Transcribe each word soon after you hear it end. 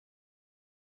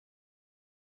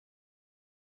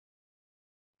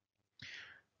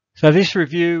So this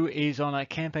review is on a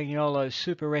Campagnolo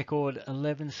Super Record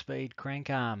 11-speed crank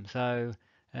arm. So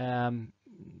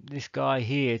this guy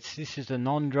here, this is the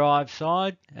non-drive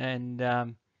side, and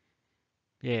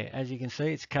yeah, as you can see,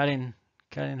 it's cut in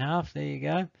half. There you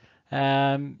go.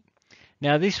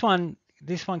 Now this one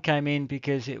came in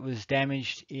because it was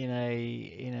damaged in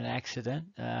an accident.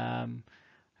 Can't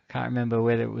remember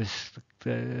whether it was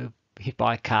hit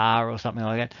by a car or something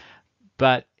like that,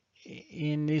 but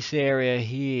in this area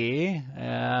here,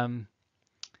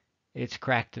 it's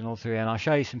cracked and all through, and I'll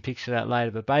show you some pictures of that later.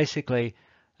 But basically,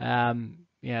 you know,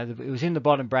 it was in the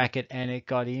bottom bracket and it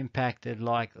got impacted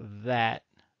like that,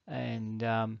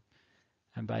 and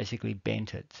basically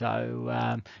bent it. So,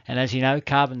 and as you know,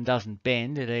 carbon doesn't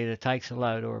bend; it either takes a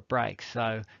load or it breaks.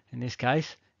 So in this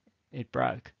case, it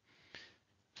broke.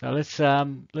 So let's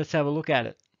have a look at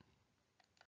it.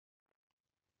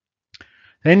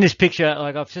 In this picture,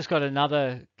 like I've just got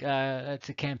another, it's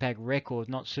a Campag Record,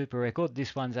 not Super Record.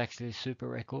 This one's actually a Super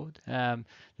Record. The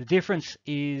difference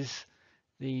is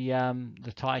the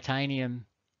titanium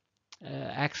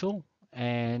axle,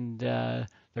 and the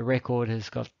Record has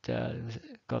got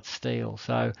steel.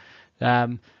 So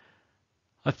I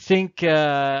think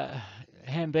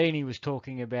Hambini was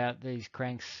talking about these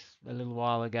cranks a little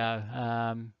while ago,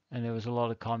 and there was a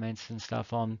lot of comments and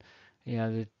stuff on, you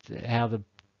know, how the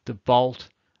bolt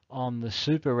on the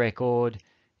Super Record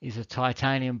is a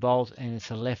titanium bolt and it's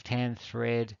a left-hand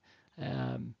thread,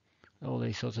 all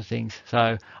these sorts of things.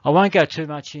 So I won't go too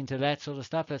much into that sort of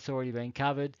stuff. That's already been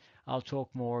covered. I'll talk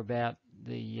more about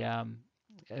the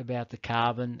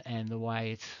carbon and the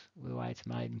way it's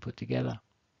made and put together.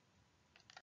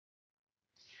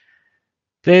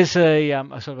 There's a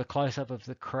sort of a close-up of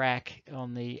the crack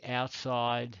on the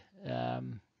outside.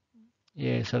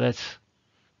 Yeah, so that's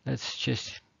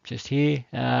just here.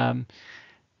 Now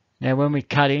when we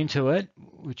cut into it,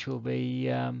 which will be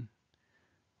the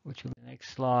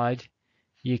next slide,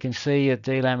 you can see a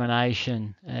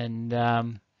delamination, and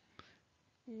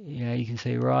you know, you can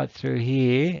see right through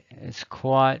here. It's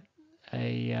quite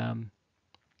a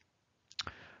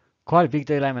big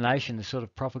delamination that's sort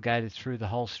of propagated through the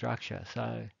whole structure.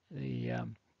 So the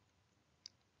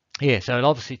yeah, so it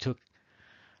obviously took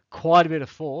quite a bit of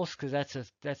force, because that's a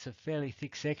fairly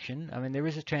thick section. I mean, there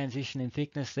is a transition in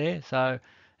thickness there, so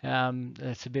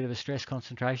that's a bit of a stress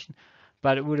concentration,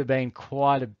 but it would have been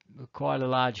quite a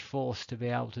large force to be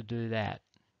able to do that.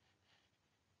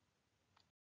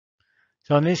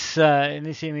 So in this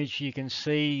image, you can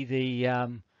see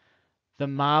the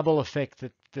marble effect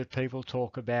that people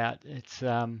talk about. It's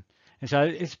and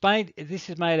so this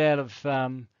is made out of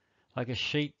like a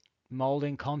sheet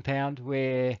molding compound,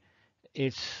 where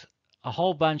it's a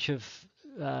whole bunch of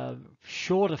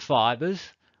shorter fibers,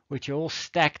 which are all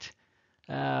stacked,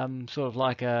 sort of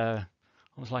like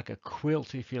almost like a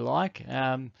quilt, if you like.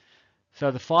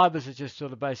 So the fibers are just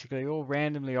sort of basically all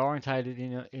randomly orientated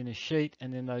in a sheet,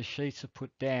 and then those sheets are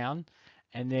put down,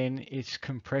 and then it's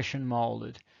compression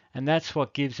molded, and that's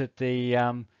what gives it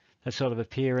the sort of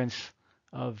appearance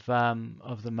of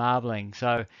the marbling.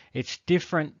 So it's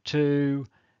different to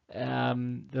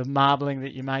the marbling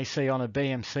that you may see on a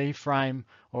BMC frame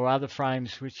or other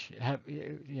frames which have,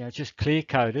 you know, just clear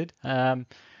coated,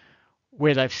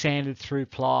 where they've sanded through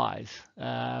plies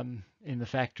in the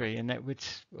factory, and that which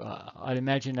I'd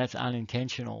imagine that's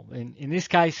unintentional. In this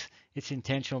case, it's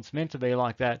intentional. It's meant to be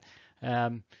like that.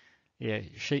 Yeah,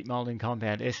 sheet molding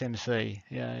compound, SMC.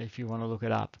 Yeah, if you want to look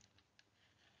it up.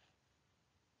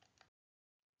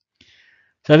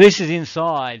 So this is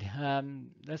inside.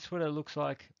 That's what it looks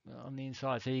like on the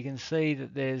inside. So you can see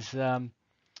that there's a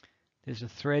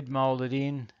thread molded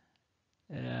in.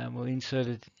 We'll insert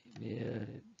it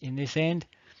in this end,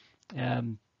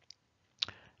 and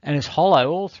it's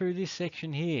hollow all through this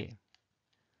section here.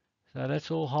 So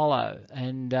that's all hollow,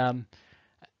 and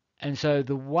so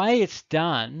the way it's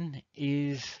done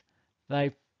is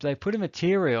they put a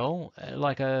material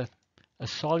like a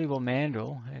soluble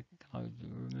mandrel. I'll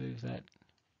remove that.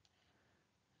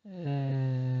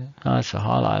 Oh, it's a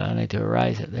highlight. I need to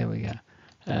erase it. There we go.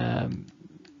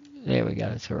 There we go.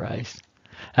 It's erased.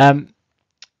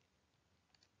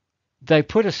 They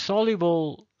put a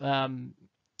soluble mandrel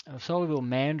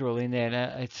in there.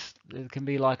 Now it can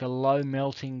be like a low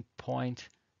melting point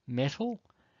metal,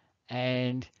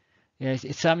 and you know,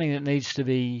 it's something that needs to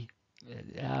be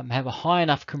have a high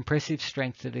enough compressive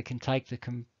strength that it can take the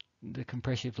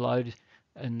compressive load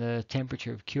and the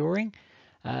temperature of curing.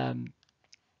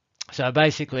 So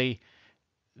basically,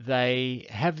 they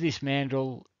have this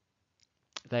mandrel,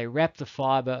 they wrap the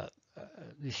fiber,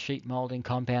 this sheet molding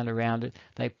compound around it,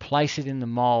 they place it in the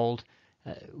mold,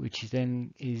 which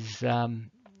then is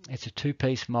it's a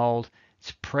two-piece mold.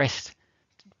 It's pressed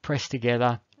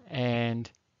together, and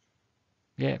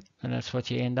yeah, and that's what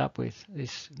you end up with,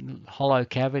 this hollow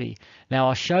cavity. Now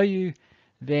I'll show you.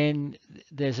 Then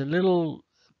there's a little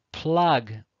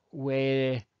plug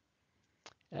where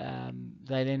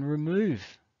they then remove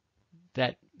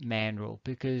that mandrel,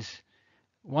 because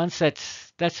once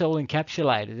that's all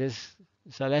encapsulated,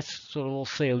 so that's sort of all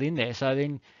sealed in there. So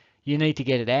then you need to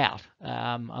get it out,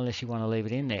 unless you want to leave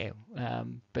it in there.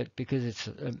 But because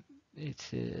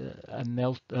it's a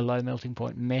low melting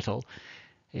point metal,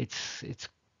 it's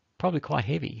probably quite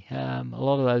heavy. A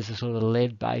lot of those are sort of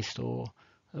lead based, or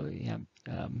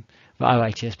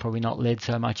OHS probably not lead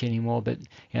so much anymore, but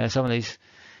some of these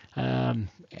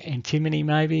antimony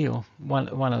maybe, or one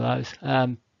of those.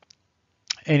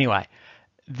 Anyway,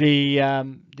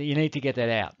 you need to get that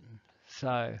out.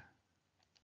 So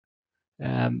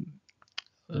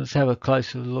let's have a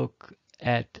closer look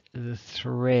at the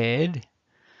thread.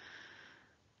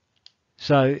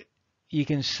 So you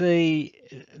can see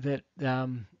that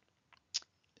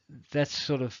that's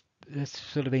sort of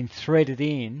been threaded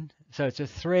in. So it's a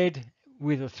thread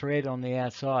with a thread on the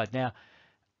outside. Now,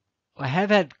 I have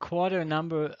had quite a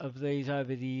number of these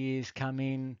over the years come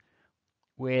in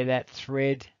where that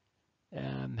thread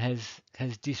has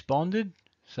disbonded.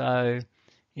 So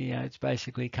it's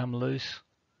basically come loose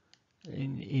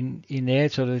in there.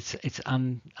 Sort of it's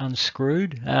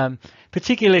unscrewed.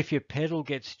 Particularly if your pedal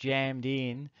gets jammed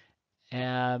in.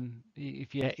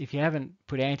 If you haven't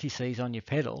put anti-seize on your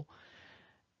pedal,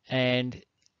 and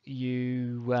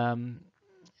you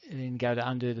then go to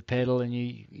undo the pedal, and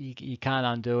you can't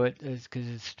undo it because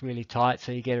it's really tight,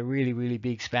 so you get a really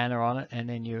big spanner on it, and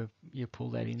then you pull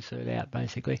that insert out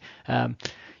basically.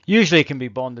 Usually it can be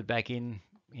bonded back in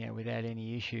without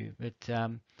any issue, but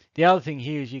the other thing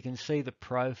here is you can see the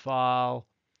profile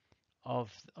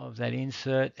of that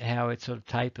insert, how it sort of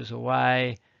tapers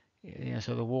away.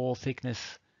 So the wall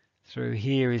thickness through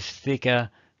here is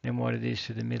thicker than what it is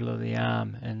to the middle of the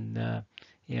arm, and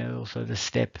also the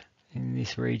step in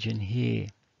this region here.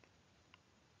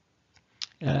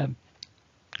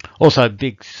 Also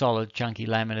big, solid, chunky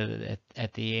laminate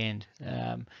at the end.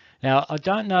 Now I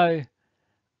don't know.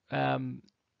 I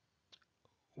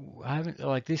haven't,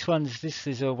 like this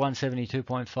is a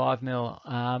 172.5 mil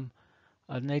arm.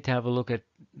 I'd need to have a look at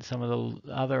some of the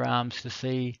other arms to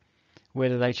see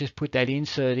whether they just put that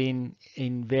insert in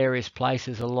various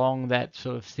places along that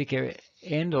sort of thicker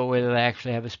end, or whether they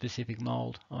actually have a specific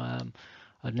mold.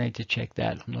 I'd need to check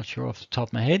that. I'm not sure off the top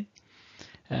of my head.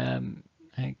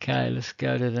 Okay, let's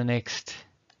go to the next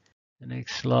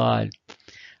slide.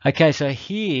 Okay, so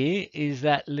here is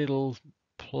that little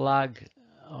plug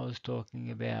I was talking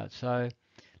about. So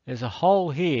there's a hole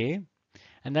here,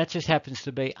 and that just happens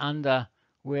to be under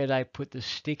where they put the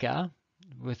sticker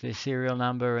with their serial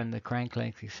number and the crank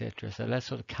length, etc. So that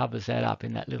sort of covers that up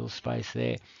in that little space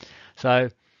there. So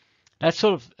that's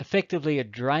sort of effectively a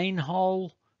drain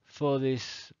hole for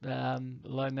this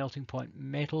low melting point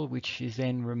metal, which is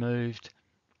then removed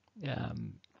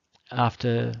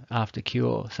after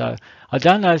cure. So I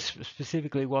don't know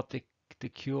specifically what the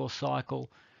cure cycle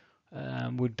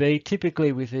would be.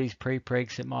 Typically with these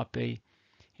pre-pregs, it might be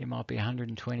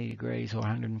 120 degrees or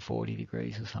 140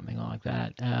 degrees or something like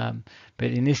that.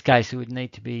 But in this case, it would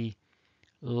need to be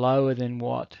lower than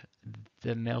what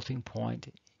the melting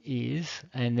point is,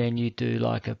 and then you do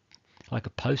like a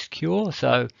post cure.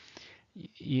 So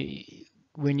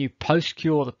when you post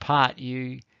cure the part,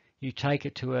 you take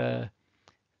it to a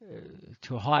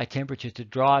higher temperature to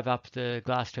drive up the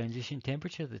glass transition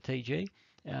temperature, the TG.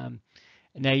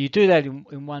 Now you do that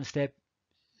in one step,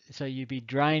 so you'd be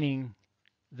draining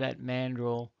that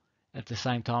mandrel at the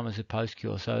same time as the post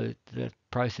cure. So the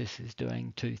process is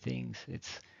doing two things.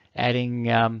 It's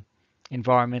adding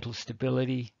environmental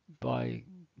stability by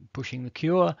pushing the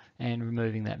cure, and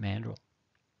removing that mandrel.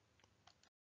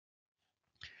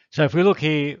 So if we look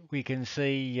here, we can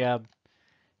see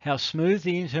how smooth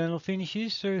the internal finish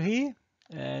is through here,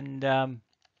 and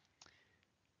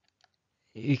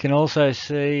you can also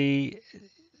see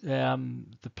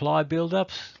the ply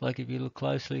buildups. Like if you look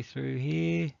closely through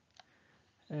here,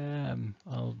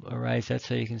 I'll erase that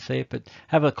so you can see it, but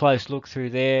have a close look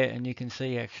through there, and you can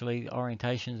see actually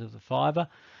orientations of the fibre.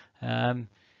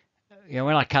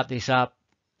 When I cut this up,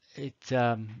 I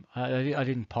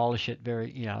didn't polish it I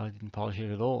didn't polish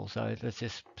it at all. So that's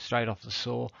just straight off the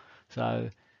saw. So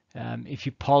if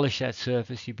you polish that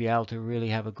surface, you'll be able to really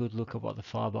have a good look at what the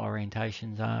fibre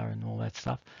orientations are and all that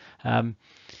stuff.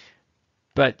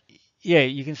 But yeah,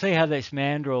 you can see how this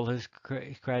mandrel has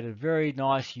created a very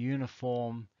nice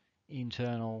uniform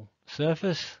internal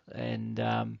surface, and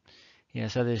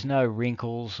so there's no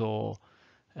wrinkles or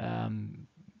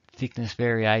thickness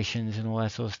variations and all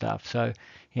that sort of stuff. So,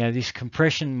 this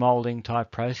compression molding type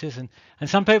process, and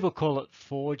some people call it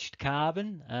forged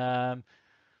carbon.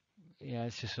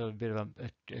 It's just sort of a bit of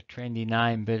a trendy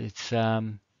name, but it's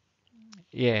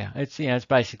it's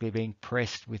basically being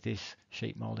pressed with this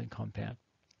sheet molding compound.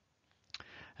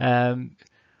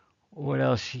 What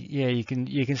else? Yeah, you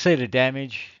can see the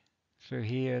damage through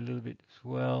here a little bit as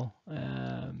well.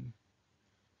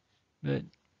 But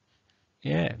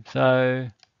yeah, so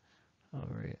I'll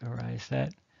erase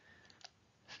that.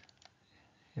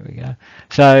 Here we go.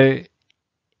 So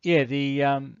yeah, the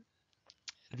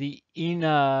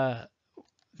inner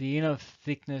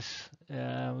thickness,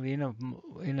 the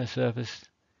inner surface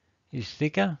is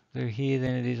thicker through here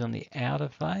than it is on the outer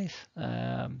face.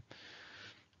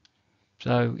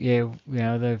 So yeah,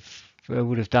 they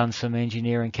would have done some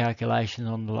engineering calculations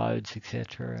on the loads,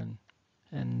 etc.,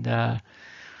 and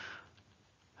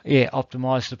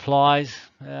optimize supplies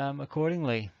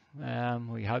accordingly.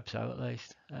 We hope so, at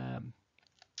least.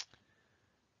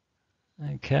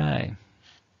 Okay.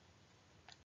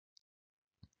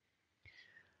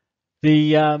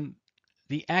 The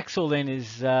axle then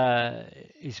is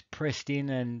pressed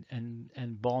in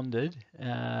and bonded.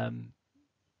 You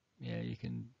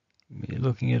can, you're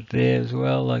looking at it there as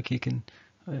well. Like you can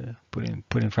put in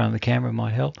front of the camera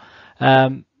might help.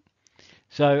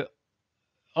 So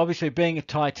obviously, being a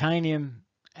titanium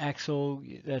axle,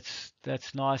 that's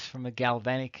nice from a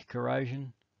galvanic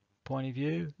corrosion point of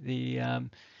view.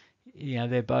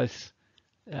 They're both,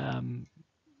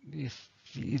 if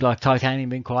like titanium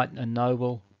being quite a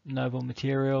noble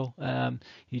material,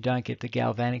 you don't get the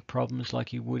galvanic problems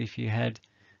like you would if you had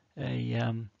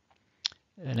an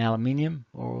aluminium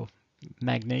or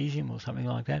magnesium or something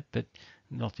like that. But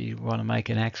not that you want to make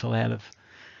an axle out of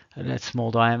that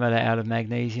small diameter out of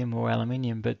magnesium or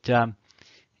aluminium. But so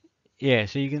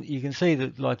you can see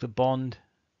that, like, the bond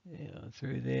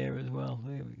through there as well.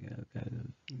 There we go. Go to the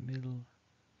middle.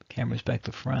 Camera's back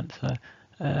to front. So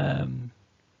I'm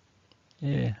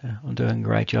doing a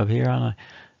great job here, aren't I?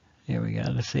 Here we go.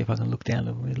 Let's see if I can look down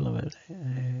the middle of it.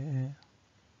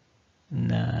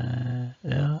 No,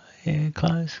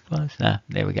 close. No,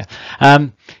 there we go.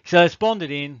 So it's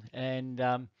bonded in, and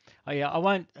I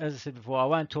won't, as I said before, I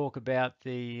won't talk about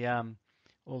the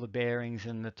all the bearings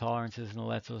and the tolerances and all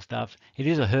that sort of stuff. It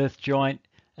is a hearth joint.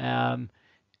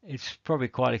 It's probably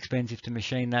quite expensive to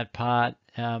machine that part.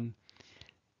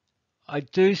 I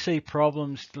do see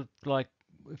problems, like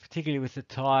particularly with the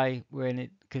tie,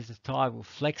 because the tie will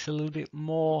flex a little bit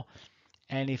more,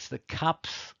 and if the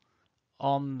cups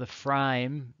on the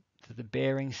frame that the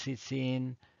bearing sits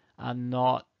in are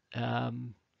not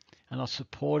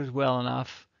supported well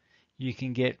enough, you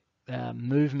can get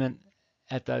movement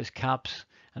at those cups,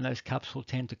 and those cups will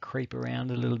tend to creep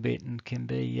around a little bit and can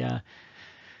be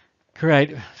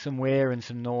create some wear and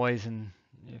some noise and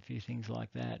a few things like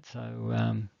that. So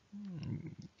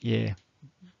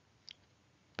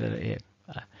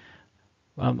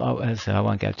as I said, I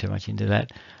won't go too much into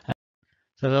that.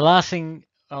 So the last thing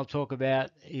I'll talk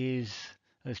about is,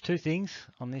 there's two things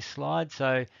on this slide.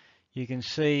 So you can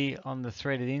see on the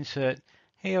threaded insert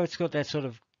here, it's got that sort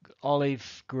of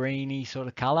olive greeny sort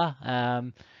of color.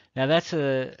 Now that's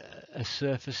a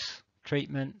surface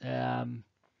treatment,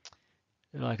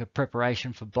 like a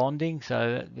preparation for bonding.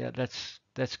 So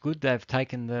that's good. They've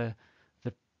taken the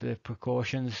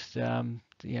precautions to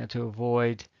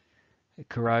avoid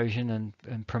corrosion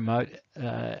and promote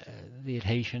the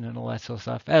adhesion and all that sort of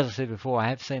stuff. As I said before, I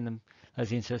have seen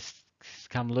those inserts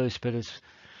come loose, but it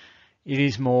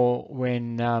is more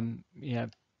when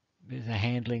there's a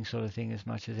handling sort of thing as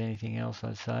much as anything else,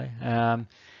 I'd say.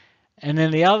 And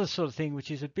then the other sort of thing, which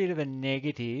is a bit of a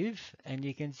negative, and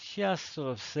you can just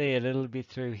sort of see a little bit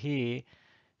through here,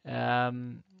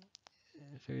 through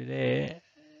there,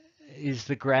 is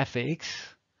the graphics.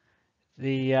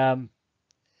 They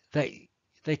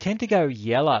tend to go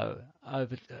yellow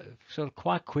over sort of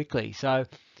quite quickly. So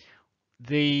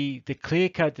the clear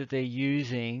coat that they're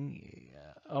using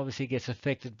obviously gets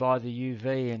affected by the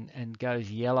UV and goes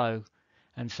yellow.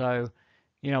 And so,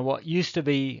 what used to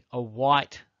be a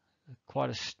white, quite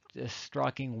a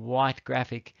striking white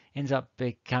graphic, ends up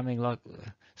becoming like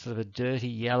sort of a dirty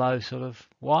yellow sort of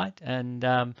white. And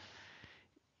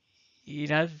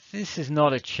this is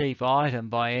not a cheap item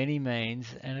by any means,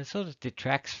 and it sort of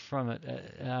detracts from it.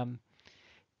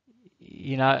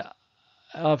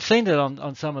 I've seen it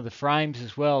on some of the frames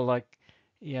as well, like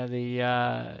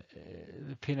the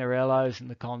Pinarellos and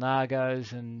the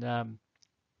Colnagos and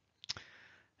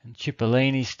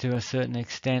Cipollini's to a certain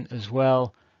extent as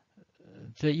well.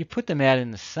 So you put them out in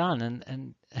the sun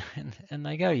and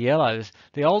they go yellow.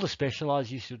 The older Specialized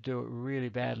used to do it really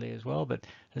badly as well, but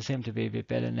they seem to be a bit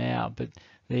better now. But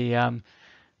the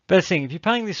best thing, if you're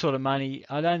paying this sort of money,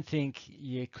 I don't think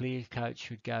your clear coat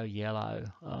should go yellow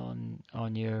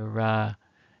on your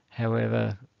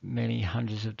however many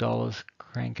hundreds of dollars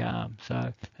crank arm.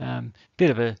 So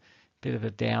bit of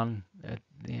a down,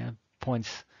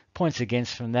 points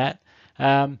against from that.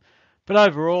 But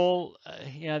overall,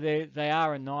 they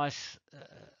are a nice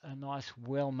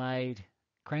well-made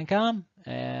crank arm.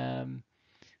 I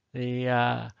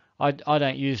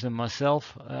don't use them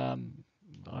myself. I'm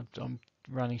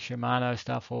running Shimano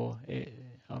stuff, I'm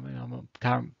on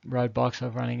current road bikes.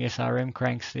 I'm running SRM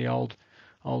cranks, the old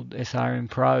SRM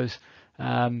Pros.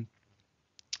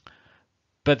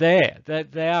 But they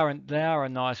are a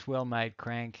nice, well-made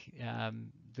crank.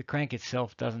 The crank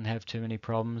itself doesn't have too many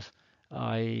problems.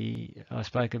 I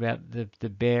spoke about the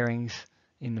bearings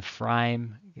in the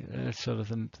frame. That's sort of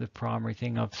the primary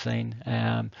thing I've seen,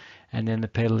 and then the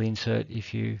pedal insert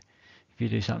if you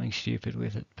do something stupid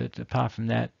with it. But apart from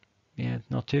that,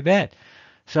 not too bad.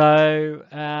 So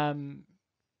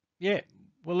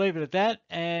we'll leave it at that.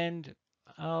 And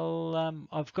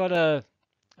I've got an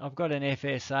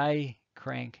FSA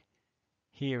crank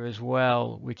here as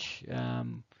well, which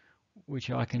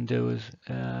I can do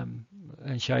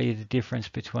and show you the difference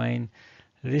between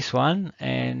this one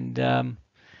and the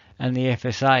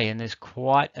FSA, and there's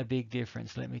quite a big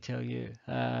difference, let me tell you.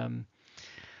 So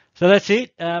that's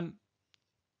it. I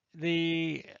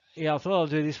thought I'll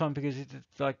do this one because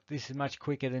this is much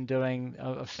quicker than doing.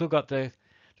 I've still got the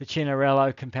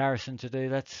Cinarello comparison to do.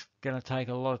 That's going to take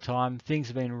a lot of time. Things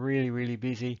have been really, really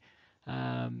busy,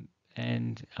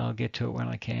 and I'll get to it when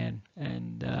I can.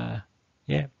 And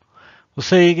we'll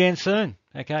see you again soon.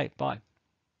 Okay, bye.